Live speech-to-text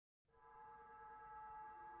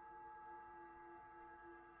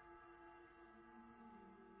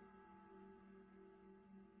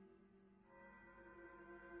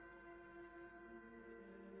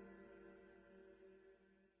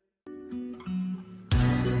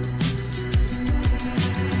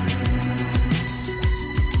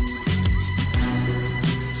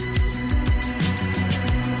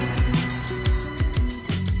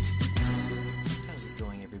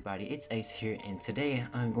it's Ace here, and today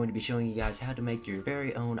I'm going to be showing you guys how to make your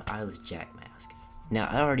very own Eyeless Jack mask. Now,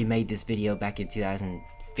 I already made this video back in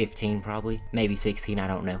 2015 probably, maybe 16, I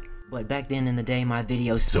don't know. But back then in the day, my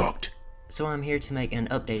videos sucked. So I'm here to make an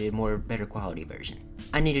updated, better quality version.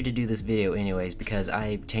 I needed to do this video anyways because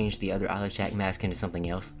I changed the other Eyeless Jack mask into something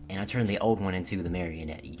else, and I turned the old one into the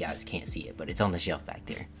marionette. You guys can't see it, but it's on the shelf back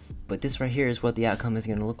there. But this right here is what the outcome is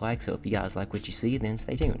going to look like, so if you guys like what you see, then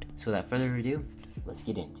stay tuned. So without further ado, let's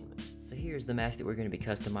get into it. So here's the mask that we're going to be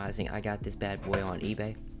customizing. I got this bad boy on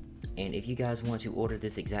eBay, and if you guys want to order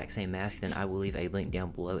this exact same mask, then I will leave a link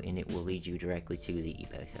down below and it will lead you directly to the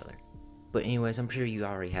eBay seller. But anyways, I'm sure you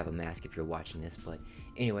already have a mask if you're watching this, but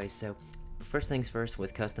anyways, so first things first,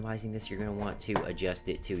 with customizing this, you're going to want to adjust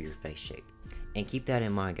it to your face shape. And keep that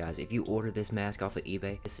in mind, guys. If you order this mask off of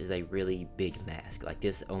eBay, this is a really big mask. Like,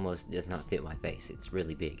 this almost does not fit my face. It's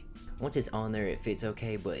really big. Once it's on there, it fits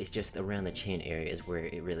okay, but it's just around the chin area is where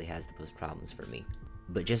it really has the most problems for me.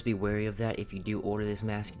 But just be wary of that. If you do order this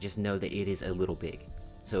mask, just know that it is a little big.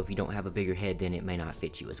 So if you don't have a bigger head, then it may not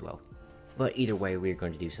fit you as well. But either way, we're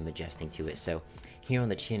going to do some adjusting to it. So here on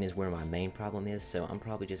the chin is where my main problem is, so I'm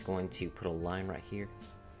probably just going to put a line right here,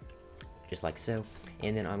 just like so,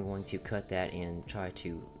 and then I'm going to cut that and try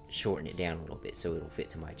to shorten it down a little bit so it'll fit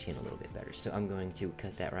to my chin a little bit better. So I'm going to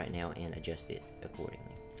cut that right now and adjust it accordingly.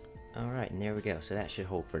 Alright, and there we go. So that should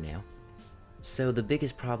hold for now. So the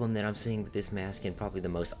biggest problem that I'm seeing with this mask, and probably the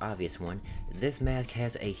most obvious one, this mask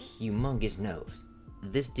has a humongous nose.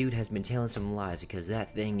 This dude has been telling some lies because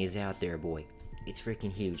that thing is out there, boy. It's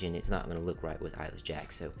freaking huge, and it's not going to look right with Eyeless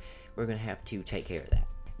Jack, so we're going to have to take care of that.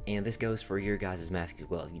 And this goes for your guys' mask as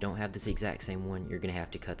well. If you don't have this exact same one, you're going to have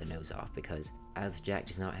to cut the nose off because Eyeless Jack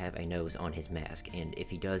does not have a nose on his mask, and if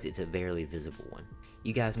he does, it's a barely visible one.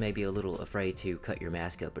 You guys may be a little afraid to cut your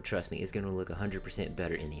mask up, but trust me, it's going to look 100%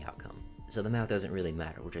 better in the outcome. So the mouth doesn't really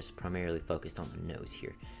matter, we're just primarily focused on the nose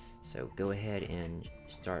here. So go ahead and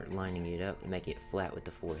start lining it up and make it flat with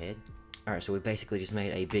the forehead. Alright, so we basically just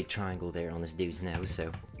made a big triangle there on this dude's nose,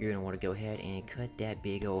 so you're going to want to go ahead and cut that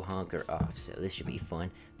big old honker off. So this should be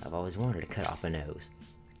fun. I've always wanted to cut off a nose.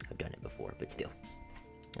 I've done it before, but still.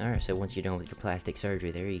 Alright, so once you're done with your plastic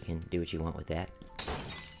surgery there, you can do what you want with that.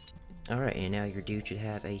 Alright, and now your dude should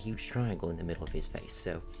have a huge triangle in the middle of his face.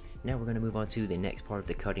 So now we're going to move on to the next part of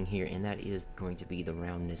the cutting here, and that is going to be the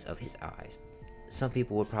roundness of his eyes. Some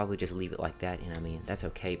people would probably just leave it like that, and I mean, that's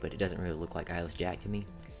okay, but it doesn't really look like Eyeless Jack to me.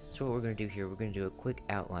 So what we're going to do here, we're going to do a quick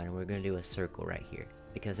outline, and we're going to do a circle right here.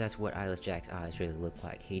 Because that's what Eyeless Jack's eyes really look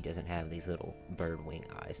like. He doesn't have these little bird wing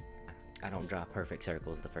eyes. I don't draw perfect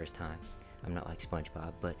circles the first time. I'm not like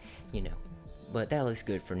SpongeBob, but, you know. But that looks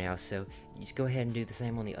good for now, so you just go ahead and do the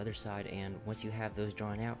same on the other side, and once you have those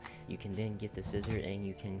drawn out, you can then get the scissor and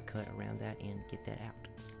you can cut around that and get that out.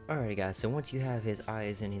 Alright guys, so once you have his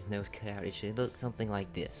eyes and his nose cut out, it should look something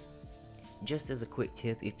like this. Just as a quick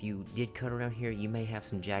tip, if you did cut around here, you may have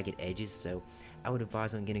some jagged edges, so I would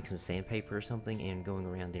advise on getting some sandpaper or something and going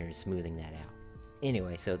around there and smoothing that out.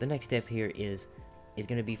 Anyway, so the next step here is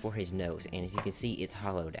going to be for his nose, and as you can see, it's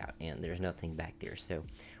hollowed out and there's nothing back there. So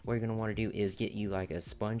what you're going to want to do is get you like a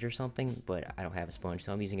sponge or something, but I don't have a sponge,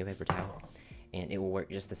 so I'm using a paper towel, and it will work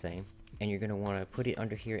just the same. And you're going to want to put it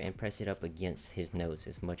under here and press it up against his nose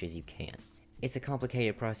as much as you can. It's a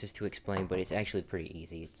complicated process to explain, but it's actually pretty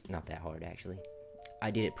easy. It's not that hard, actually.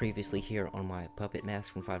 I did it previously here on my puppet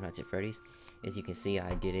mask from Five Nights at Freddy's. As you can see,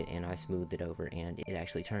 I did it and I smoothed it over, and it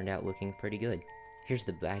actually turned out looking pretty good. Here's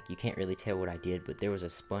the back. You can't really tell what I did, but there was a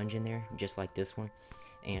sponge in there, just like this one,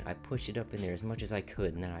 and I pushed it up in there as much as I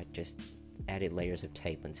could, and then I just added layers of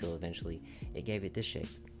tape until eventually it gave it this shape.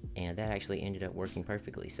 And that actually ended up working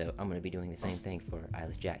perfectly, so I'm going to be doing the same thing for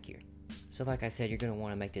Eyeless Jack here. So like I said, you're going to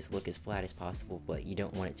want to make this look as flat as possible, but you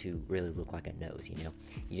don't want it to really look like a nose, you know?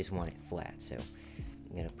 You just want it flat, so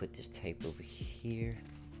I'm going to put this tape over here,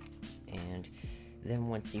 and then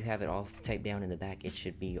once you have it all taped down in the back, it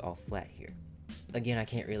should be all flat here. Again, I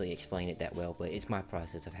can't really explain it that well, but it's my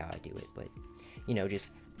process of how I do it, but, you know, just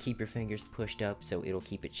keep your fingers pushed up so it'll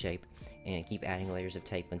keep its shape, and keep adding layers of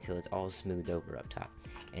tape until it's all smoothed over up top,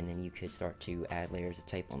 and then you could start to add layers of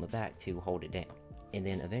tape on the back to hold it down. And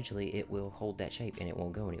then eventually it will hold that shape and it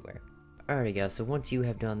won't go anywhere. Alrighty guys, so once you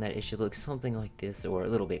have done that, it should look something like this, or a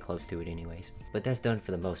little bit close to it anyways. But that's done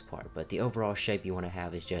for the most part, but the overall shape you want to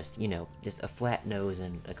have is just, you know, just a flat nose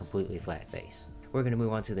and a completely flat face. We're going to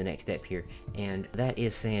move on to the next step here, and that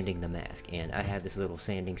is sanding the mask. And I have this little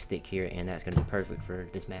sanding stick here, and that's going to be perfect for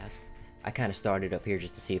this mask. I kind of started up here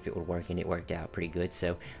just to see if it would work, and it worked out pretty good.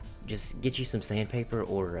 So just get you some sandpaper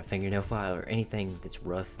or a fingernail file or anything that's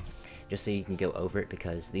rough, just so you can go over it,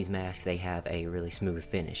 because these masks, they have a really smooth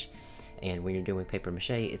finish. and when you're doing paper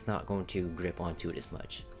mache, it's not going to grip onto it as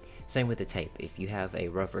much. Same with the tape. If you have a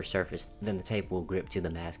rougher surface, then the tape will grip to the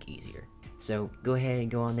mask easier. So go ahead and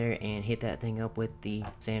go on there and hit that thing up with the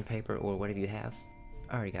sandpaper or whatever you have.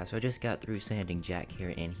 Alright guys, so I just got through sanding Jack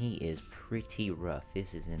here, and he is pretty rough.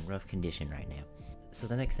 This is in rough condition right now. So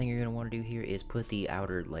the next thing you're going to want to do here is put the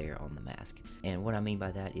outer layer on the mask. And what I mean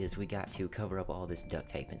by that is we got to cover up all this duct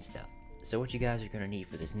tape and stuff. So what you guys are going to need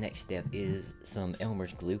for this next step is some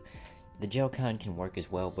Elmer's glue. The gel kind can work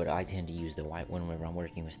as well, but I tend to use the white one whenever I'm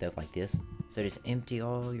working with stuff like this. So just empty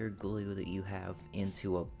all your glue that you have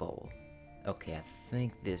into a bowl. Okay, I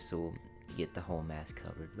think this will get the whole mask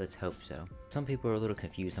covered. Let's hope so. Some people are a little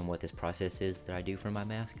confused on what this process is that I do for my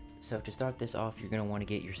mask. So to start this off, you're going to want to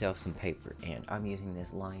get yourself some paper, and I'm using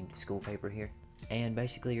this lined school paper here. And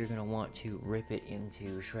basically you're going to want to rip it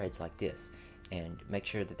into shreds like this, and make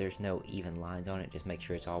sure that there's no even lines on it. Just make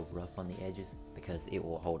sure it's all rough on the edges, because it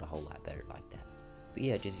will hold a whole lot better like that. But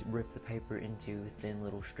yeah, just rip the paper into thin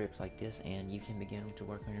little strips like this, and you can begin to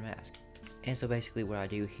work on your mask. And so basically what I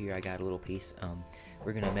do here, I got a little piece,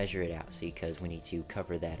 we're going to measure it out, see, because we need to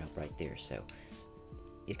cover that up right there. So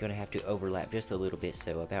it's going to have to overlap just a little bit,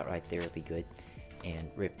 so about right there will be good. And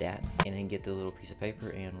rip that, and then get the little piece of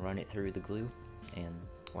paper and run it through the glue, and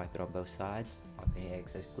wipe it on both sides, wipe any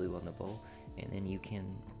excess glue on the bowl, and then you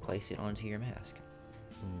can place it onto your mask,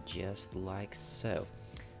 just like so.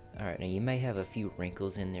 Alright, now you may have a few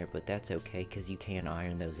wrinkles in there, but that's okay, because you can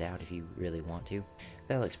iron those out if you really want to.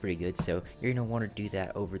 That looks pretty good, so you're going to want to do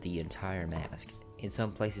that over the entire mask. In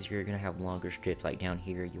some places you're going to have longer strips, like down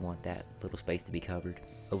here you want that little space to be covered.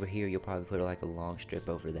 Over here you'll probably put like a long strip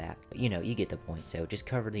over that. But, you know, you get the point, so just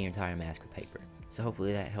cover the entire mask with paper. So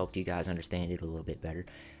hopefully that helped you guys understand it a little bit better.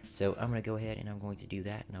 So I'm going to go ahead and I'm going to do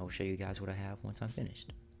that, and I will show you guys what I have once I'm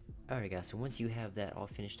finished. Alright guys, so once you have that all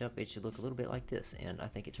finished up, it should look a little bit like this, and I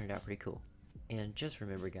think it turned out pretty cool. And just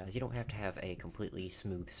remember guys, you don't have to have a completely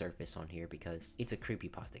smooth surface on here, because it's a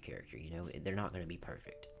creepypasta character, you know, they're not going to be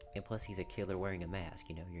perfect. And plus he's a killer wearing a mask,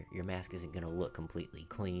 you know, your mask isn't going to look completely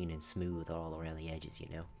clean and smooth all around the edges, you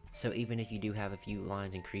know. So even if you do have a few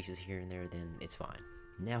lines and creases here and there, then it's fine.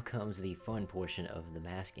 Now comes the fun portion of the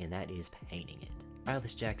mask, and that is painting it.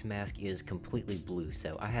 Eyeless Jack's mask is completely blue,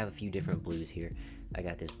 so I have a few different blues here. I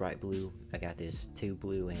got this bright blue, I got this tube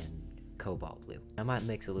blue, and cobalt blue. I might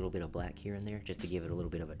mix a little bit of black here and there just to give it a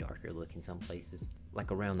little bit of a darker look in some places.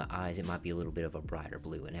 Like around the eyes it might be a little bit of a brighter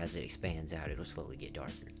blue, and as it expands out it'll slowly get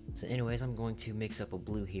darker. So anyways, I'm going to mix up a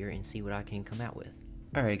blue here and see what I can come out with.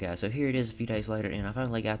 Alright guys, so here it is a few days later, and I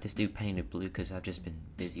finally got this dude painted blue because I've just been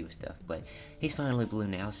busy with stuff, but he's finally blue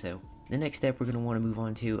now. So the next step we're going to want to move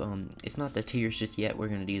on to, it's not the tears just yet, we're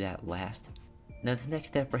going to do that last. Now this next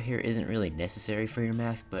step right here isn't really necessary for your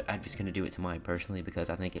mask, but I'm just going to do it to mine personally because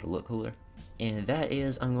I think it'll look cooler. And that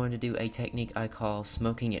is, I'm going to do a technique I call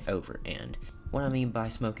smoking it over. And what I mean by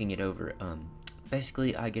smoking it over,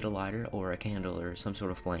 basically I get a lighter or a candle or some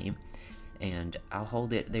sort of flame, and I'll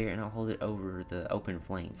hold it there and I'll hold it over the open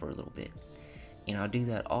flame for a little bit. And I'll do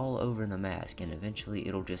that all over the mask, and eventually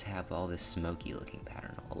it'll just have all this smoky looking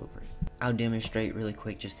pattern all over it. I'll demonstrate really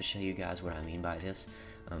quick just to show you guys what I mean by this.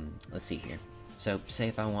 Let's see here. So say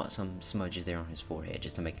if I want some smudges there on his forehead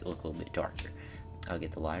just to make it look a little bit darker, I'll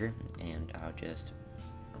get the lighter and I'll just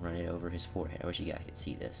run it over his forehead. I wish you guys could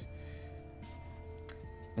see this.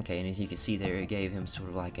 Okay, and as you can see there, it gave him sort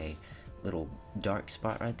of like a little dark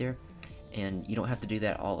spot right there. And you don't have to do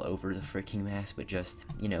that all over the freaking mask, but just,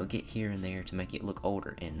 you know, get here and there to make it look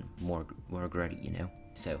older and more grody, you know.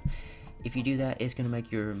 So if you do that, it's going to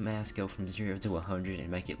make your mask go from 0 to 100 and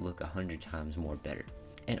make it look 100 times more better.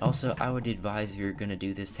 And also, I would advise, if you're going to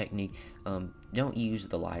do this technique, don't use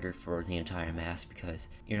the lighter for the entire mask, because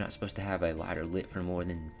you're not supposed to have a lighter lit for more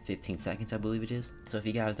than 15 seconds, I believe it is. So if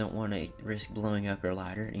you guys don't want to risk blowing up your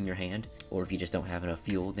lighter in your hand, or if you just don't have enough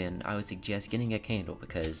fuel, then I would suggest getting a candle,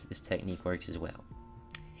 because this technique works as well.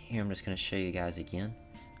 Here, I'm just going to show you guys again.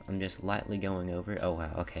 I'm just lightly going over it. Oh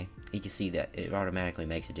wow, okay. You can see that it automatically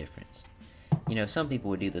makes a difference. You know, some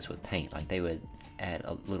people would do this with paint, like they would add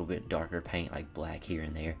a little bit darker paint, like black here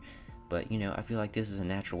and there. But, you know, I feel like this is a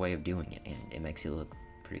natural way of doing it, and it makes it look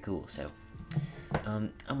pretty cool. So,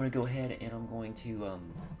 I'm going to go ahead and I'm going to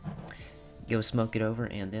go smoke it over,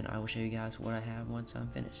 and then I will show you guys what I have once I'm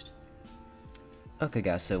finished. Okay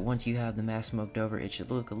guys, so once you have the mask smoked over, it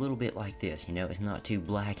should look a little bit like this. You know, it's not too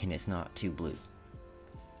black and it's not too blue.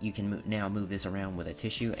 You can now move this around with a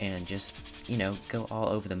tissue and just, you know, go all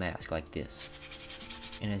over the mask like this.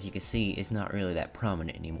 And as you can see, it's not really that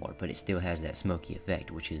prominent anymore, but it still has that smoky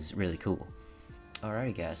effect, which is really cool.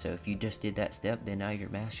 Alrighty guys, so if you just did that step, then now your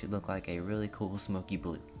mask should look like a really cool smoky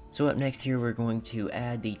blue. So up next here, we're going to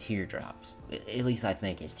add the teardrops. At least I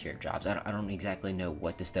think it's teardrops. I don't exactly know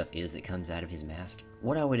what the stuff is that comes out of his mask.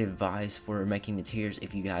 What I would advise for making the tears,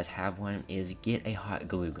 if you guys have one, is get a hot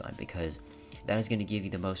glue gun, because that is going to give you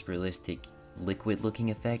the most realistic liquid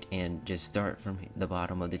looking effect, and just start from the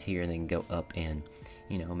bottom of the tear and then go up and,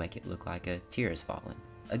 you know, make it look like a tear is falling.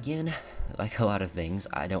 Again, like a lot of things,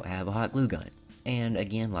 I don't have a hot glue gun. And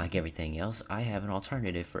again, like everything else, I have an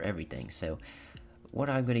alternative for everything. So what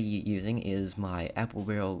I'm going to be using is my Apple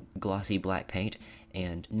Barrel glossy black paint,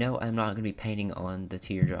 and no, I'm not going to be painting on the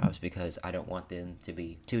teardrops because I don't want them to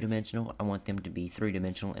be two-dimensional. I want them to be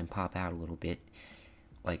three-dimensional and pop out a little bit.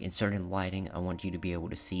 Like in certain lighting, I want you to be able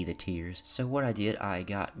to see the tears. So what I did, I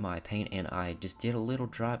got my paint and I just did a little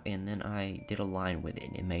drop, and then I did a line with it,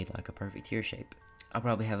 and it made like a perfect tear shape. I'll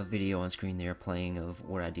probably have a video on screen there playing of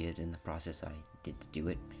what I did in the process I did to do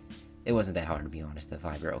it. It wasn't that hard, to be honest. A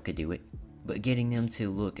 5-year-old could do it. But getting them to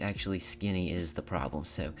look actually skinny is the problem,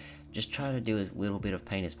 so just try to do as little bit of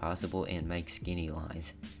paint as possible and make skinny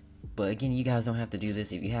lines. But again, you guys don't have to do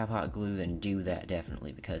this. If you have hot glue, then do that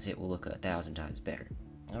definitely, because it will look 1,000 times better.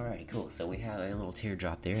 Alrighty, cool. So we have a little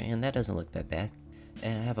teardrop there, and that doesn't look that bad.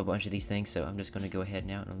 And I have a bunch of these things, so I'm just going to go ahead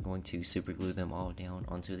now and I'm going to super glue them all down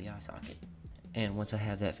onto the eye socket. And once I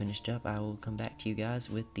have that finished up, I will come back to you guys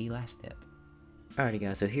with the last step. Alrighty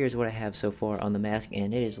guys, so here's what I have so far on the mask,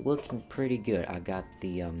 and it is looking pretty good. I've got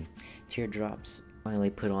the teardrops finally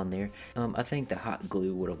put on there. I think the hot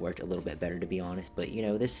glue would have worked a little bit better, to be honest, but you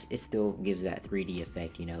know, it still gives that 3D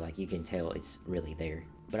effect, you know, like you can tell it's really there.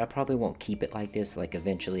 But I probably won't keep it like this. Like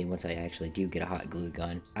eventually, once I actually do get a hot glue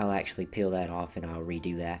gun, I'll actually peel that off and I'll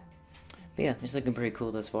redo that. But yeah, it's looking pretty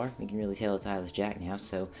cool thus far. You can really tell it's Eyeless Jack now,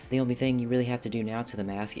 so the only thing you really have to do now to the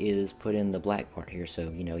mask is put in the black part here, so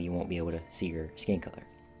you know you won't be able to see your skin color.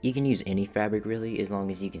 You can use any fabric really, as long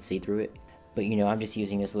as you can see through it. But you know, I'm just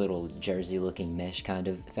using this little jersey looking mesh kind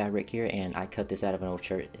of fabric here, and I cut this out of an old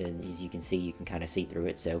shirt, and as you can see, you can kind of see through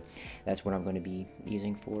it, so that's what I'm going to be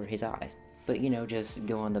using for his eyes. But you know, just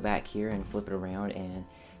go on the back here and flip it around and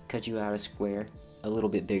cut you out a square a little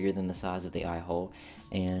bit bigger than the size of the eye hole,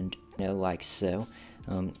 and you know, like so.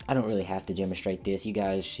 I don't really have to demonstrate this, you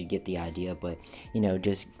guys should get the idea, but you know,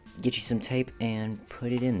 just get you some tape and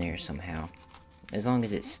put it in there somehow. As long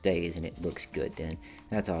as it stays and it looks good, then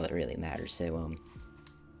that's all that really matters. So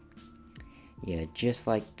yeah, just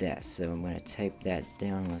like that. So I'm going to tape that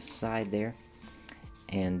down the side there,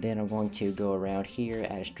 and then I'm going to go around here,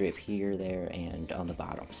 add a strip here, there, and on the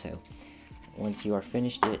bottom. So once you are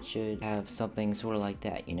finished, it should have something sort of like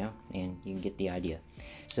that, you know, and you can get the idea.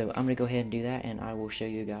 So I'm going to go ahead and do that, and I will show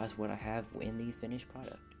you guys what I have in the finished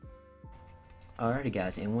product. Alrighty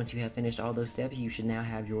guys, and once you have finished all those steps, you should now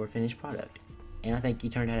have your finished product. And I think he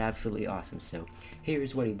turned out absolutely awesome, so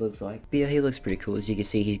here's what he looks like. But yeah, he looks pretty cool. As you can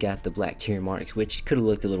see, he's got the black tear marks, which could have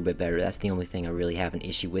looked a little bit better. That's the only thing I really have an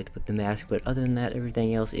issue with the mask, but other than that,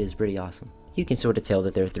 everything else is pretty awesome. You can sort of tell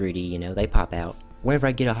that they're 3D, you know, they pop out. Whenever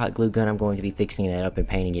I get a hot glue gun, I'm going to be fixing that up and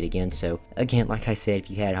painting it again, so again, like I said,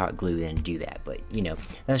 if you had hot glue, then do that, but you know,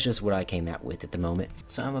 that's just what I came out with at the moment.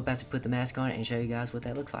 So I'm about to put the mask on and show you guys what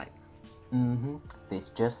that looks like. Fits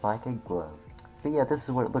just like a glove. But yeah, this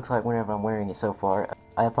is what it looks like whenever I'm wearing it so far.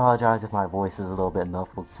 I apologize if my voice is a little bit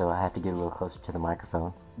muffled, so I have to get a little closer to the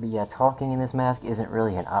microphone. But yeah, talking in this mask isn't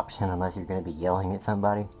really an option unless you're going to be yelling at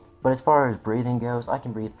somebody. But as far as breathing goes, I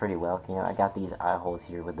can breathe pretty well. You know, I got these eye holes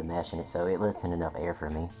here with the mesh in it, so it lets in enough air for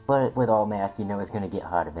me. But with all masks, you know it's going to get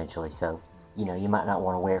hot eventually, so, you know, you might not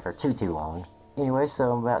want to wear it for too long. Anyway,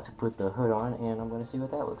 so I'm about to put the hood on, and I'm going to see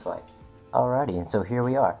what that looks like. Alrighty, and so here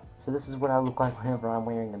we are. So this is what I look like whenever I'm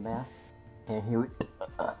wearing the mask. And here we...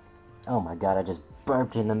 oh my god, I just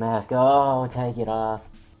burped in the mask. Oh, take it off.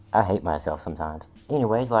 I hate myself sometimes.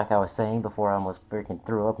 Anyways, like I was saying before I almost freaking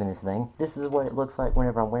threw up in this thing, this is what it looks like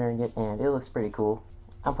whenever I'm wearing it, and it looks pretty cool.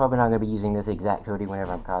 I'm probably not going to be using this exact hoodie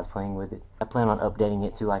whenever I'm cosplaying with it. I plan on updating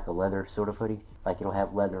it to like a leather sort of hoodie. Like it'll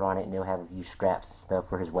have leather on it, and it'll have a few straps and stuff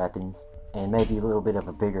for his weapons. And maybe a little bit of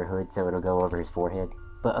a bigger hood so it'll go over his forehead.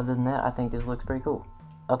 But other than that, I think this looks pretty cool.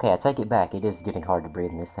 Okay, I take it back. It is getting hard to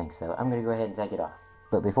breathe in this thing, so I'm going to go ahead and take it off.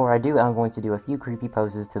 But before I do, I'm going to do a few creepy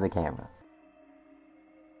poses to the camera.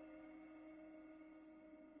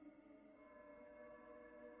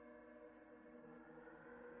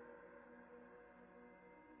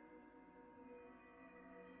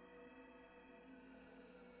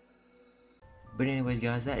 But anyways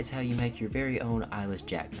guys, that is how you make your very own Eyeless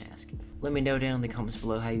Jack mask. Let me know down in the comments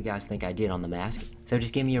below how you guys think I did on the mask, so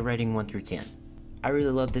just give me a rating 1 through 10. I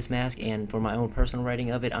really love this mask, and for my own personal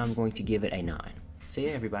rating of it, I'm going to give it a 9. So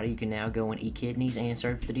yeah everybody, you can now go and eat kidneys and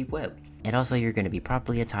surf the deep web. And also you're going to be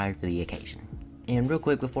properly attired for the occasion. And real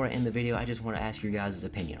quick before I end the video, I just want to ask your guys'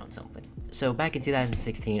 opinion on something. So back in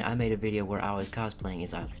 2016, I made a video where I was cosplaying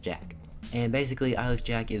as Eyeless Jack. And basically, Eyeless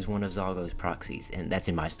Jack is one of Zalgo's proxies, and that's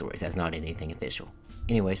in my stories, that's not anything official.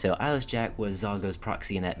 Anyway, so Eyeless Jack was Zalgo's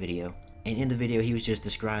proxy in that video. And in the video, he was just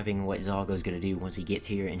describing what Zalgo's gonna do once he gets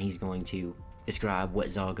here, and he's going to describe what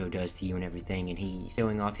Zalgo does to you and everything, and he's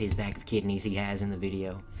showing off his bag of kidneys he has in the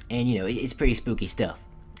video. And you know, it's pretty spooky stuff.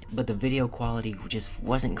 But the video quality just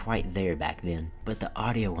wasn't quite there back then. But the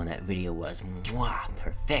audio on that video was mwah,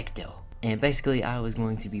 perfecto. And basically, I was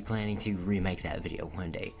going to be planning to remake that video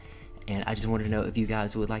one day. And I just wanted to know if you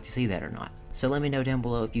guys would like to see that or not. So let me know down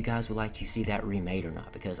below if you guys would like to see that remade or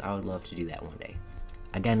not, because I would love to do that one day.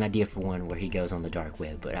 I got an idea for one where he goes on the dark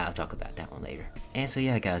web, but I'll talk about that one later. And so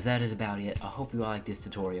yeah guys, that is about it. I hope you all like this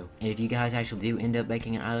tutorial. And if you guys actually do end up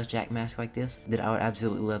making an Eyeless Jack mask like this, then I would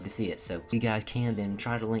absolutely love to see it. So if you guys can, then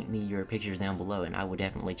try to link me your pictures down below and I will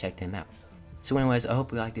definitely check them out. So anyways, I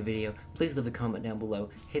hope you liked the video. Please leave a comment down below,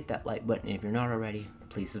 hit that like button, and if you're not already,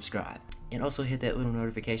 please subscribe. And also hit that little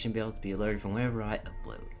notification bell to be alerted from whenever I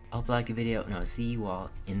upload. I hope you liked the video, and I'll see you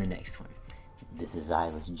all in the next one. This is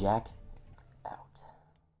Eyeless Jack.